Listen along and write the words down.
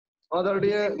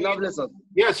Lovely, sir.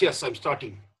 Yes, I'm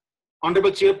starting.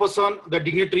 Honorable Chairperson, the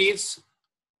dignitaries,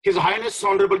 His Highness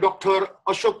Honorable Dr.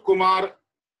 Ashok Kumar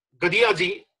Gadia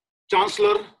ji,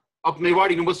 Chancellor of Mevar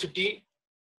University,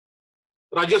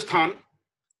 Rajasthan,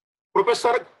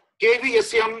 Professor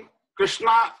KVSM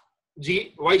Krishna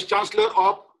ji, Vice Chancellor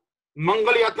of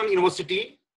Mangalyatan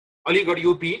University, Aligarh,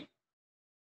 UP,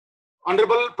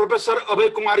 Honorable Professor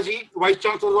Abhay Kumar ji, Vice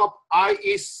Chancellor of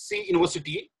IEC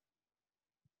University,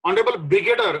 Honorable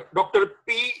Brigadier Dr.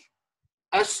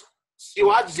 P.S.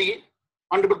 Siwaj,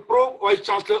 Honorable Pro Vice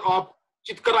Chancellor of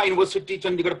Chittorgarh University,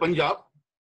 Chandigarh, Punjab,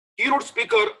 keynote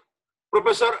speaker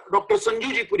Professor Dr.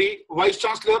 Sanju Ji Puri, Vice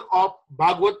Chancellor of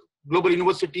Bhagwat Global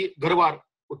University, Garhwal,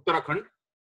 Uttarakhand,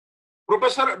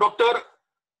 Professor Dr.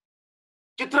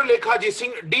 Chitralekha Ji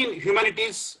Singh, Dean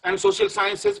Humanities and Social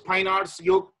Sciences, Fine Arts,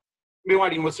 Yog,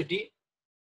 Mevar University,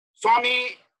 Swami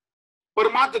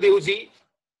Parmat Devji,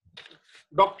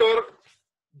 Dr.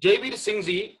 Jaivir Singh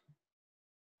Ji,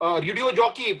 radio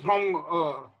jockey from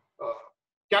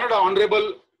Canada,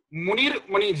 Honorable Munir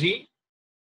Mani Ji,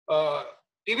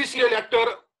 TV serial actor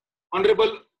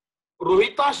Honorable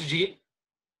Rohitas Ji,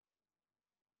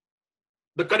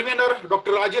 the convener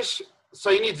Dr. Rajesh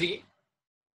Saini Ji,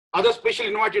 other special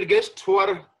invited guests who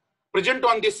are present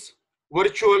on this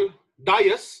virtual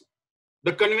dais,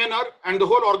 the convener and the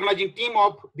whole organizing team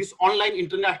of this online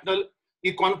international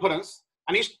e-conference,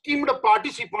 and esteemed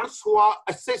participants who are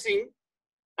accessing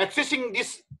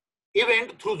this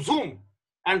event through Zoom,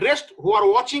 and rest who are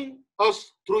watching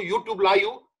us through YouTube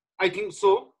Live, I think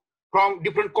so, from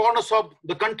different corners of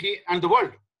the country and the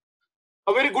world.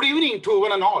 A very good evening to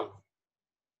one and all.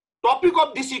 Topic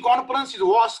of this e-conference is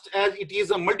vast, as it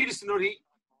is a multidisciplinary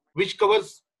which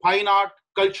covers fine art,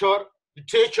 culture,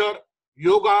 literature,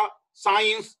 yoga,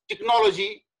 science,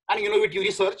 technology, and innovative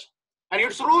research, and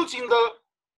its roles in the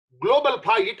global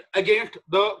fight against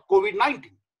the COVID-19.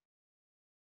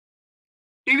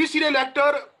 TV serial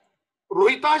actor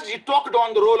Rohitas Ji talked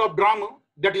on the role of drama,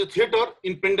 that is theater,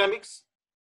 in pandemics.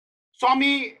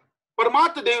 Swami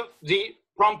Parmat Dev Ji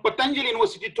from Patanjali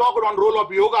University talked on the role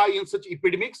of yoga in such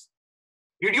epidemics.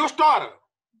 Radio star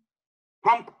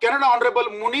from Canada, Honorable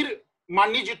Munir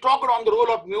Mani Ji talked on the role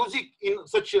of music in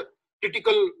such a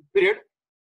critical period.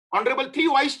 Honorable 3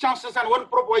 Vice Chancellors and 1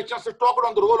 Pro Vice Chancellor talked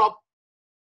on the role of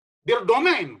their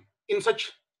domain in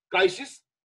such crisis.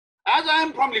 As I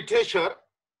am from literature,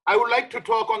 I would like to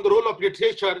talk on the role of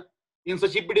literature in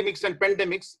such epidemics and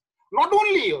pandemics, not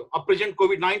only of present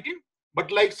COVID-19,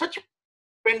 but like such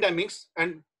pandemics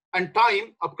and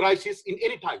time of crisis in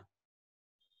any time.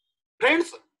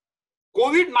 Friends,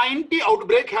 COVID-19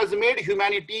 outbreak has made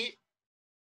humanity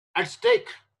at stake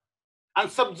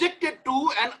and subjected to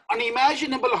an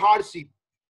unimaginable hardship.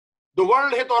 The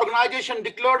World Health Organization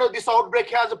declared this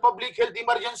outbreak as a public health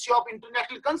emergency of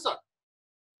international concern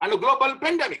and a global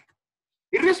pandemic.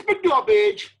 Irrespective of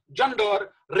age,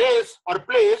 gender, race, or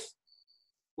place,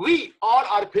 we all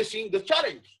are facing the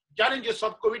challenges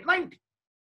of COVID-19.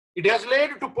 It has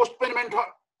led to postponement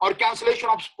or cancellation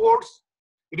of sports,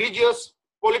 religious,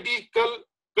 political,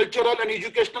 cultural, and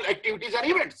educational activities and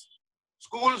events.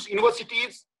 Schools,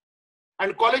 universities,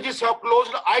 and colleges have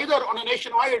closed either on a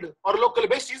nationwide or local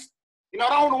basis in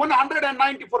around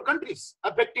 194 countries,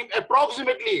 affecting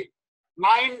approximately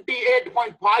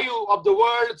 98.5% of the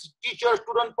world's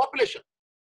teacher-student population.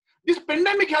 This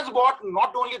pandemic has brought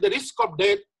not only the risk of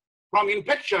death from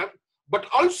infection, but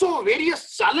also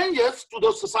various challenges to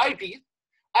the society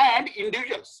and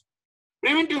individuals.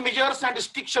 Preventive measures and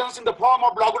restrictions in the form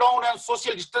of lockdown and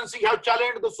social distancing have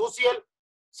challenged the social,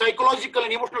 psychological,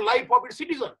 and emotional life of its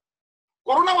citizens.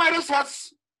 Coronavirus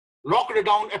has locked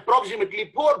down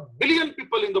approximately 4 billion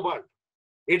people in the world.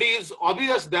 It is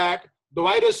obvious that the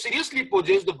virus seriously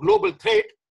poses the global threat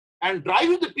and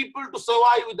drives the people to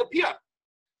survive with the fear.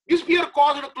 This fear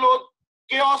caused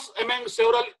chaos among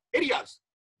several areas: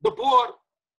 the poor,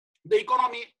 the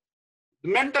economy,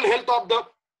 the mental health of the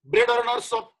bread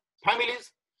earners of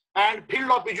families, and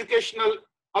field of educational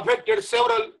affected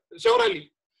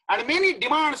severally, and many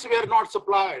demands were not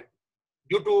supplied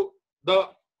due to the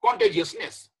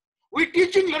contagiousness. We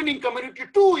teaching learning community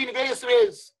too in various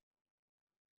ways.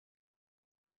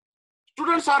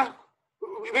 Students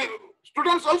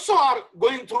also are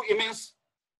going through immense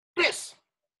stress.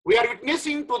 We are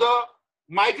witnessing to the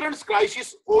migrants'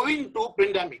 crisis owing to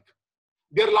pandemic.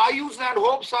 Their lives and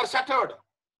hopes are shattered.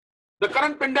 The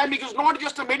current pandemic is not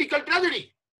just a medical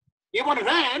tragedy. Even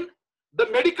when the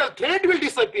medical threat will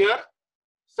disappear,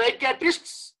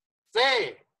 psychiatrists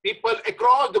say people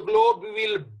across the globe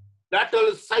will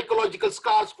battle psychological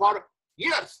scars for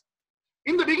years.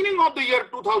 In the beginning of the year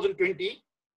 2020,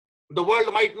 The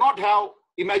world might not have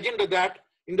imagined that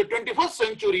in the 21st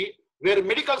century, where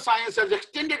medical science has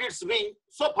extended its wing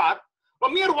so far, a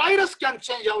mere virus can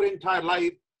change our entire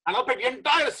life and affect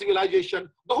entire civilization,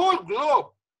 the whole globe,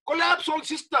 collapse whole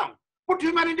system, put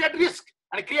humanity at risk,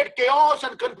 and create chaos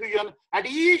and confusion at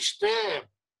each step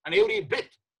and every breath.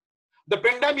 The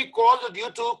pandemic caused due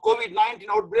to COVID-19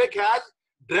 outbreak has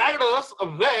dragged us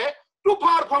away too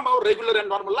far from our regular and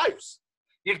normal lives.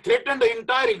 It threatened the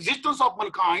entire existence of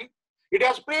mankind. It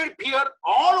has spread fear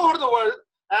all over the world,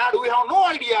 and we have no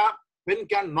idea when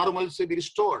can normalcy be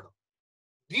restored.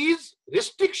 These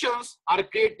restrictions are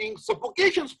creating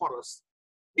suffocations for us.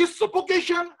 This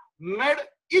suffocation made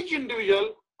each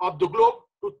individual of the globe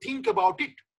to think about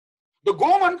it. The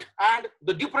government and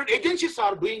the different agencies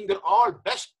are doing their all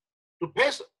best to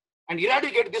face and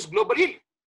eradicate this global ill.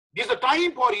 This is a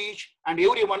time for each and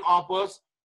every one of us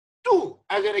to,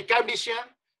 as an academician,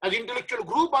 as an intellectual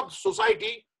group of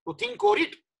society, to think over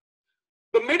it.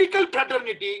 The medical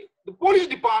fraternity, the police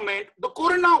department, the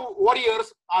corona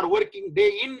warriors are working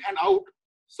day in and out,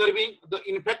 serving the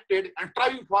infected and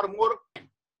striving for more.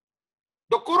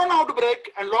 The corona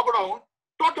outbreak and lockdown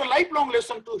taught a lifelong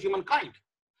lesson to humankind.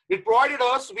 It provided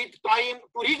us with time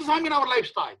to re-examine our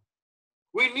lifestyle.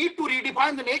 We need to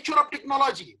redefine the nature of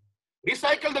technology,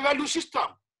 recycle the value system,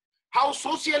 have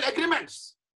social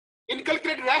agreements,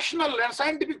 inculcate rational and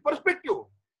scientific perspective,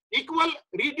 equal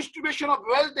redistribution of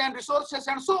wealth and resources,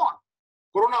 and so on.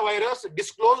 Coronavirus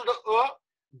disclosed a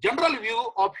general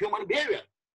view of human behavior.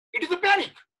 It is a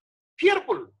panic,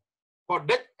 fearful for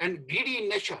death and greedy in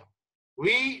nature.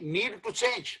 We need to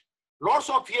change. Lots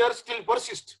of fear still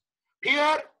persist.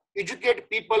 Fear educate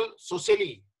people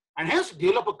socially and hence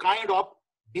develop a kind of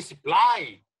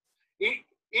discipline.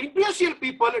 Influential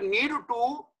people need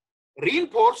to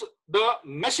reinforce the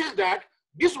message that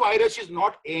this virus is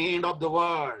not end of the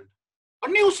world. A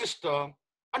new system,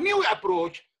 a new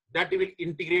approach that will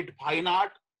integrate fine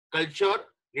art, culture,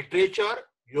 literature,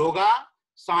 yoga,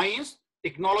 science,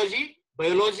 technology,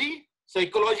 biology,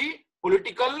 psychology,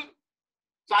 political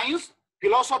science,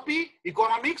 philosophy,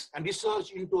 economics, and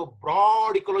research into a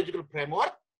broad ecological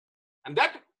framework, and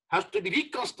that has to be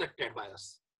reconstructed by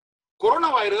us.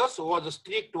 Coronavirus was a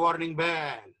strict warning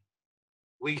bell.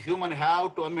 We humans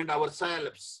have to amend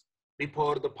ourselves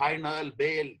before the final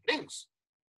bell rings.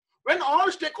 When all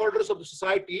stakeholders of the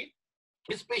society,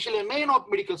 especially men of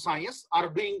medical science, are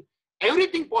doing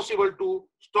everything possible to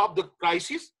stop the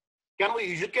crisis, can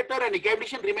we educator and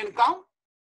academician remain calm?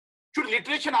 Should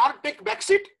literature and art take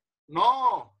backseat?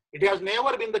 No, it has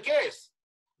never been the case.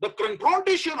 The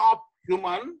confrontation of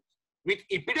human with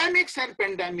epidemics and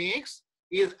pandemics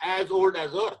is as old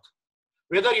as Earth.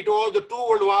 Whether it was the two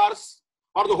world wars,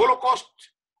 or the Holocaust,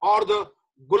 or the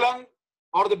Gulag,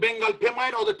 or the Bengal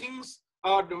famine, or the things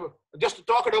just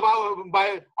talked about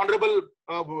by Honorable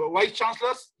Vice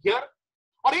Chancellors here,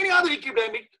 or any other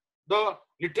epidemic, the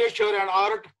literature and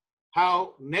art have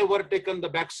never taken the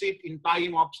backseat in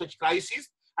time of such crisis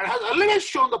and has always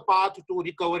shown the path to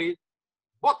recovery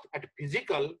both at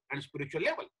physical and spiritual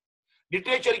level.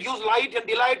 Literature gives light and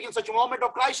delight in such a moment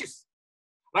of crisis.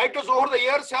 Writers over the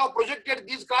years have projected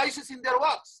these crises in their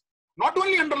works, not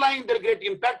only underlying their great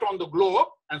impact on the globe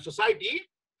and society,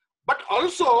 but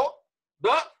also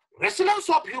the resilience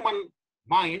of human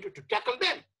mind to tackle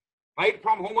them, right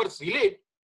from Homer's Iliad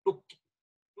to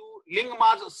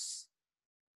Lingma's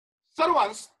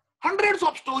Servants. Hundreds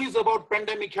of stories about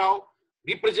pandemic have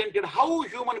represented how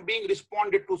human beings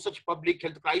responded to such public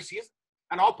health crises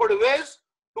and offered ways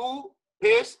to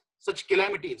face such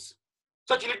calamities.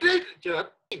 Such literature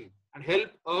and help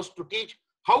us to teach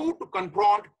how to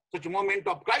confront such a moment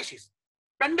of crisis.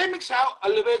 Pandemics have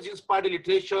always inspired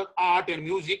literature, art, and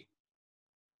music,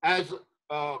 as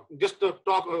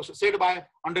said by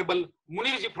Honorable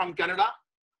Munirji from Canada,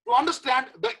 to understand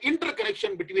the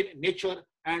interconnection between nature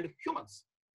and humans.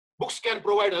 Books can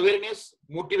provide awareness,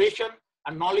 motivation,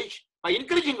 and knowledge by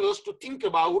encouraging us to think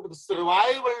about the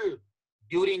survival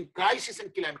during crisis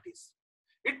and calamities.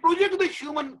 It projects the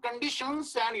human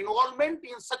conditions and involvement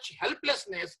in such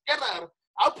helplessness, terror,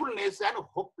 awfulness, and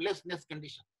hopelessness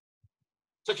condition.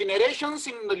 Such narrations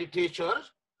in the literature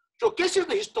showcases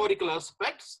the historical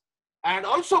aspects and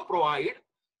also provide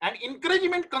an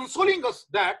encouragement consoling us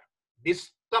that this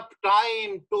tough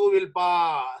time too will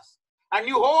pass and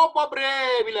new hope of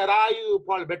ray will arrive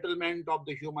for betterment of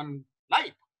the human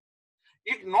life.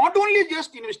 It not only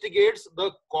just investigates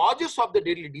the causes of the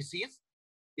deadly disease,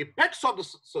 effects of the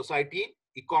society,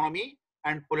 economy,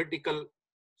 and political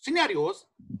scenarios,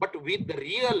 but with the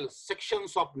real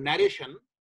sections of narration,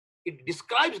 it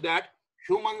describes that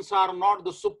humans are not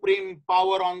the supreme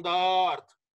power on the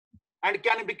earth. and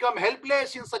can become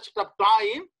helpless in such tough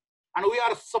time. And we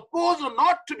are supposed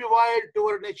not to be wild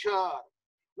toward nature,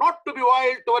 not to be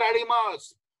wild toward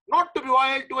animals, not to be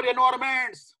wild toward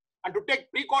environments, and to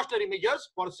take precautionary measures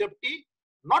for safety,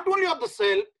 not only of the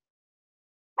self,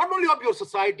 not only of your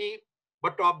society,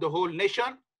 but of the whole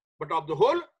nation, but of the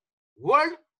whole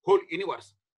world, whole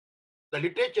universe. The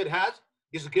literature has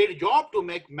this great job to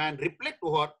make man reflect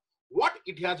over what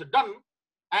it has done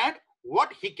and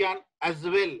what he can as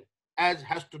well as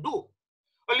has to do.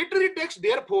 A literary text,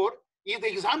 therefore, is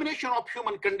the examination of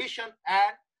human condition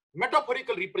and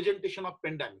metaphorical representation of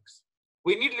pandemics.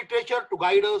 We need literature to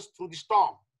guide us through the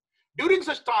storm. During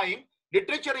such time,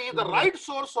 literature is the right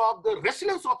source of the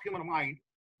resilience of human mind.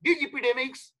 These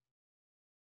epidemics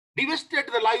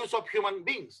devastated the lives of human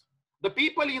beings. The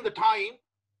people in the time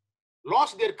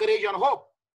lost their courage and hope.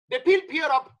 They feel fear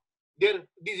of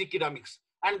these epidemics,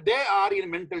 and they are in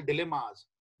mental dilemmas.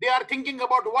 They are thinking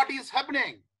about what is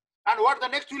happening and what the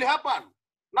next will happen.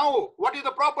 Now, what is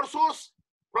the proper source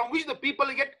from which the people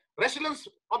get resilience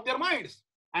of their minds?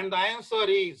 And the answer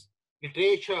is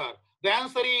literature. The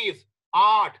answer is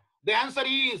art. The answer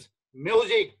is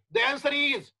music. The answer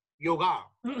is yoga.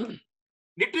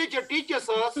 Literature teaches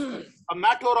us a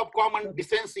matter of common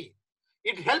decency.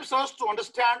 It helps us to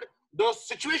understand the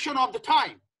situation of the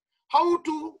time, how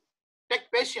to take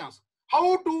patience,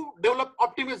 how to develop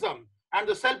optimism and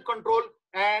the self-control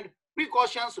and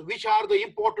precautions, which are the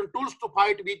important tools to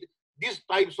fight with these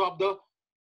types of the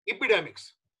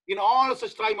epidemics. In all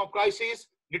such time of crisis,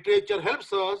 literature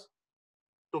helps us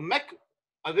to make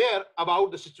aware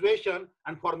about the situation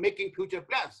and for making future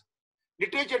plans.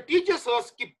 Literature teaches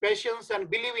us keep patience and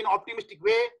believe in optimistic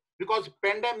way, because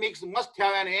pandemics must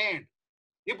have an end.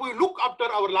 If we look after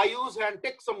our lives and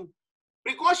take some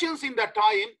precautions in that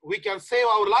time, we can save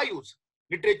our lives.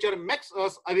 Literature makes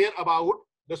us aware about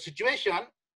the situation,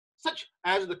 such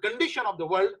as the condition of the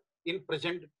world in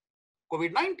present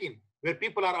COVID-19, where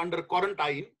people are under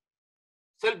quarantine,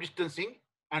 self-distancing,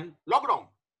 and lockdown.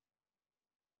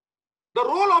 The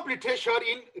role of literature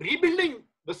in rebuilding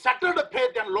the shattered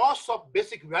faith and loss of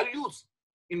basic values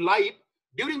in life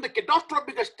during the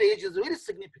catastrophic stage is very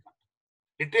significant.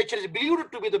 Literature is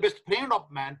believed to be the best friend of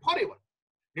man forever.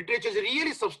 Literature is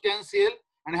really substantial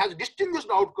and has distinguished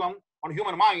outcome on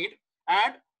human mind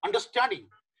and understanding.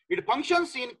 It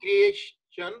functions in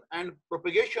creation and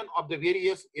propagation of the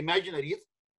various imaginaries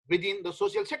within the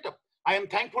social setup. I am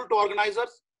thankful to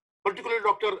organizers, particularly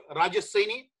Dr. Rajesh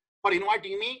Saini, for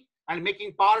inviting me and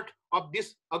making part of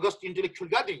this august intellectual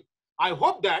gathering. I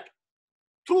hope that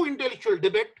through intellectual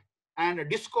debate and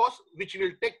discourse which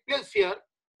will take place here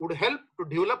would help to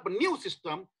develop a new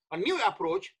system, a new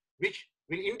approach which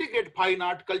will integrate fine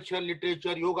art, culture,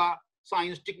 literature, yoga,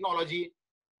 science, technology,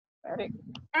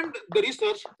 and the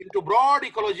research into broad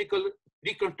ecological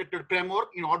reconstructed framework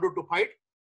in order to fight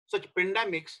such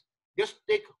pandemics. Just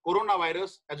take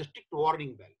coronavirus as a strict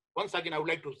warning bell. Once again, I would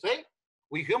like to say,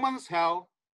 we humans have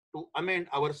to amend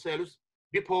ourselves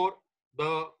before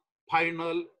the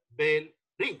final bell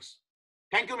rings.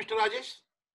 Thank you, Mr. Rajesh.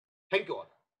 Thank you all.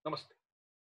 Namaste.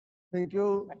 Thank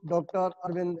you, Dr.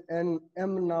 Arvind and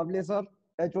M. Navle sir,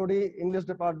 HOD English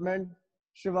Department,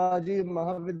 Shivaji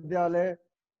Mahavidyalaya,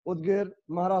 Udgir,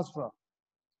 Maharashtra.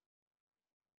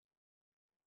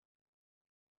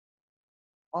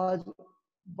 आज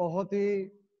बहुत ही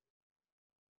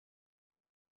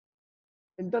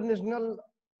international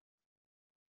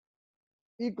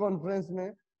conference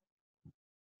में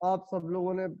आप सब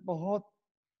लोगों ने बहुत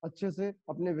अच्छे से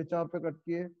अपने विचार प्रकट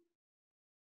किए,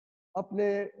 अपने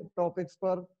टॉपिक्स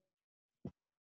पर